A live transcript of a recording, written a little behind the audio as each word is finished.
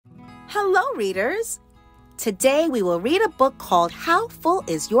Hello, readers! Today we will read a book called How Full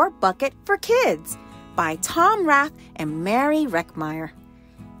Is Your Bucket for Kids by Tom Rath and Mary Reckmeyer.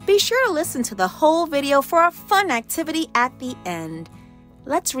 Be sure to listen to the whole video for a fun activity at the end.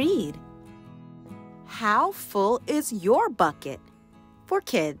 Let's read. How Full Is Your Bucket for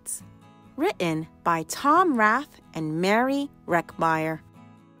Kids? Written by Tom Rath and Mary Reckmeyer.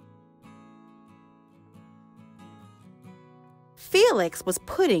 Felix was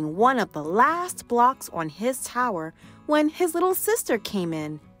putting one of the last blocks on his tower when his little sister came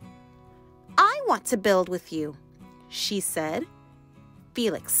in. "I want to build with you," she said.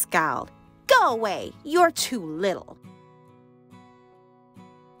 Felix scowled. "Go away, you're too little."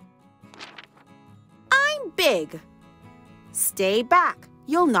 "I'm big." "Stay back,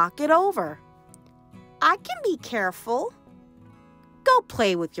 you'll knock it over." "I can be careful." "Go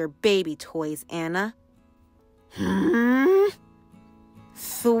play with your baby toys, Anna."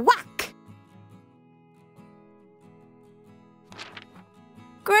 Thwack!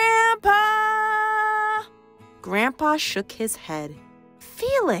 "Grandpa!" Grandpa shook his head.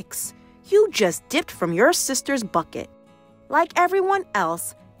 "Felix, you just dipped from your sister's bucket. Like everyone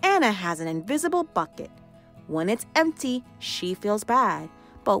else, Anna has an invisible bucket. When it's empty, she feels bad.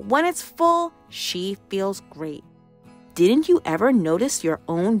 But when it's full, she feels great. Didn't you ever notice your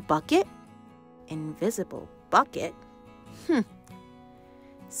own bucket?" Invisible bucket?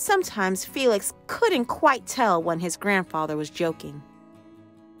 Sometimes Felix couldn't quite tell when his grandfather was joking.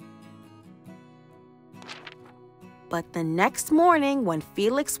 But the next morning when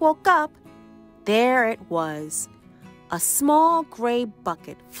Felix woke up, there it was, a small gray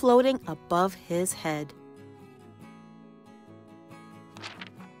bucket floating above his head.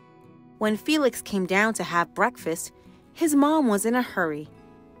 When Felix came down to have breakfast, his mom was in a hurry.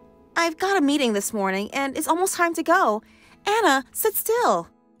 "I've got a meeting this morning and it's almost time to go. Anna, sit still."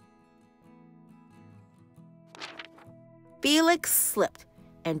 Felix slipped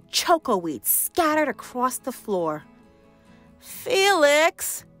and chocoweed scattered across the floor.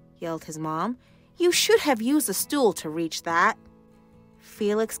 "Felix!" yelled his mom. "You should have used a stool to reach that."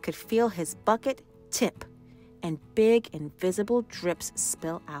 Felix could feel his bucket tip and big invisible drips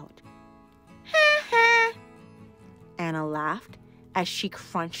spill out. "Ha ha!" Anna laughed as she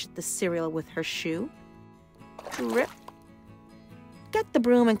crunched the cereal with her shoe. "Drip. Get the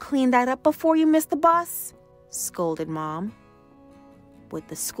broom and clean that up before you miss the bus," scolded Mom. With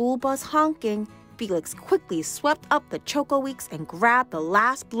the school bus honking, Felix quickly swept up the chocoweeks and grabbed the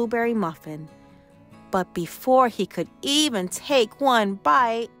last blueberry muffin. But before he could even take one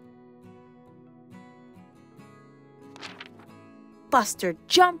bite, Buster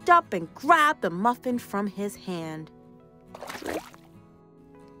jumped up and grabbed the muffin from his hand.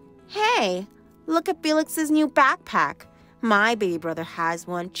 "Hey, look at Felix's new backpack. My baby brother has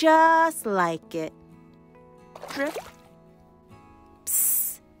one just like it." Drip.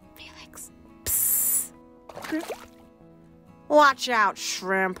 Psst, Felix. Psst. Drip. "Watch out,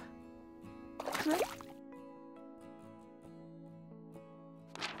 shrimp." Drip.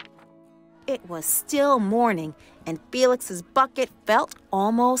 It was still morning, and Felix's bucket felt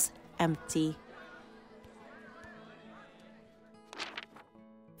almost empty.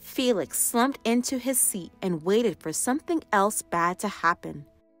 Felix slumped into his seat and waited for something else bad to happen.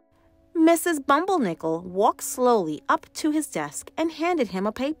 Mrs. Bumblenickel walked slowly up to his desk and handed him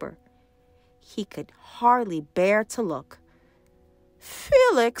a paper. He could hardly bear to look.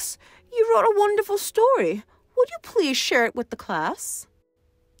 "Felix, you wrote a wonderful story. Would you please share it with the class?"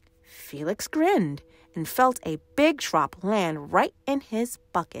 Felix grinned and felt a big drop land right in his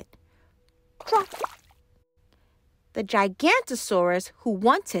bucket. Drop! The Gigantosaurus who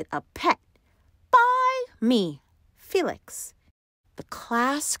wanted a pet. By me, Felix. The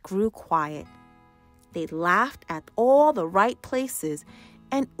class grew quiet. They laughed at all the right places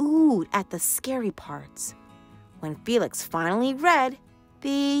and oohed at the scary parts. When Felix finally read,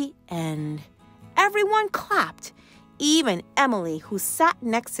 "The end," everyone clapped, even Emily, who sat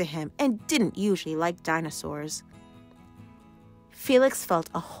next to him and didn't usually like dinosaurs. Felix felt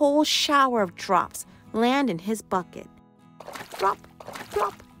a whole shower of drops land in his bucket. Drop,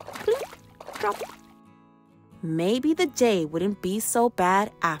 drop, blink, drop. Maybe the day wouldn't be so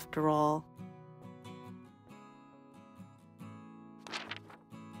bad after all.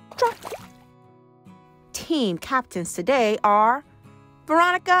 Drop. Team captains today are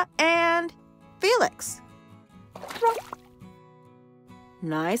Veronica and Felix. Drop.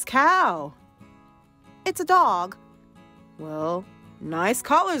 Nice cow. It's a dog. Well, nice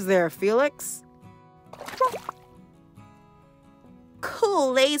colors there, Felix. Drop.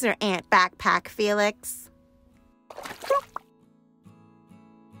 Cool laser ant backpack, Felix. Drop.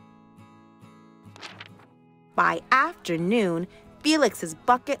 By afternoon, Felix's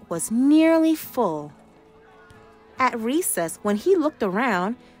bucket was nearly full. At recess, when he looked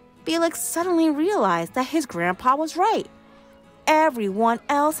around, Felix suddenly realized that his grandpa was right. Everyone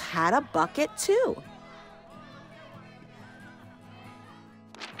else had a bucket too.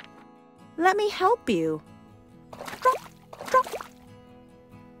 Let me help you. Drop, drop.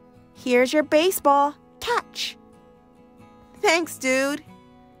 Here's your baseball. Catch. Thanks, dude.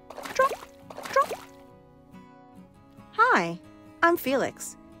 Drop, drop. Hi, I'm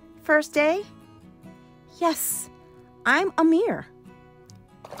Felix. First day? Yes, I'm Amir.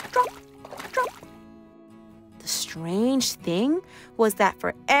 Drop, drop. The strange thing was that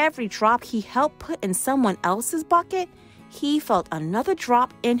for every drop he helped put in someone else's bucket, he felt another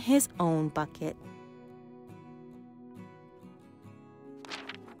drop in his own bucket.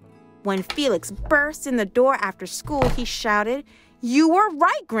 When Felix burst in the door after school, he shouted, "You were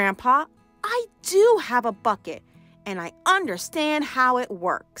right, Grandpa. I do have a bucket, and I understand how it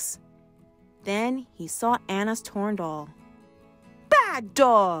works." Then he saw Anna's torn doll. "Bad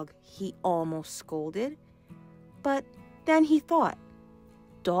dog!" he almost scolded. But then he thought,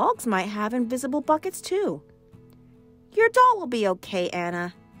 dogs might have invisible buckets too. "Your doll will be okay,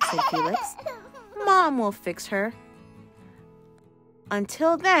 Anna," said Felix. "Mom will fix her.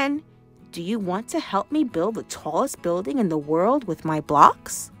 Until then, do you want to help me build the tallest building in the world with my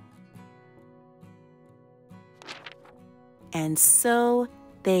blocks?" And so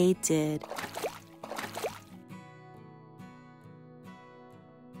they did.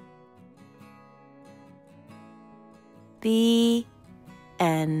 The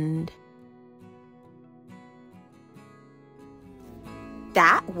end.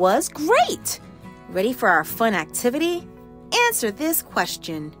 That was great! Ready for our fun activity? Answer this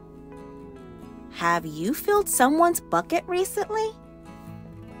question. Have you filled someone's bucket recently?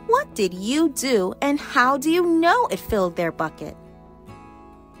 What did you do and how do you know it filled their bucket?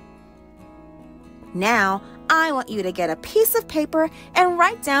 Now, I want you to get a piece of paper and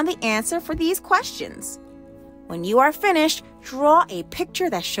write down the answer for these questions. When you are finished, draw a picture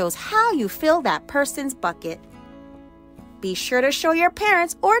that shows how you fill that person's bucket. Be sure to show your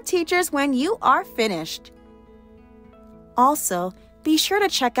parents or teachers when you are finished. Also, be sure to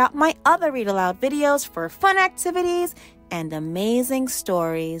check out my other Read Aloud videos for fun activities and amazing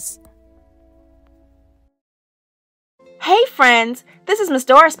stories. Hey friends, this is Miss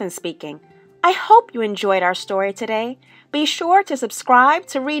Dorismond speaking. I hope you enjoyed our story today. Be sure to subscribe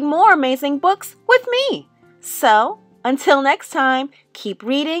to read more amazing books with me. So, until next time, keep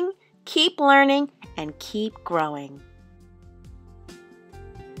reading, keep learning, and keep growing.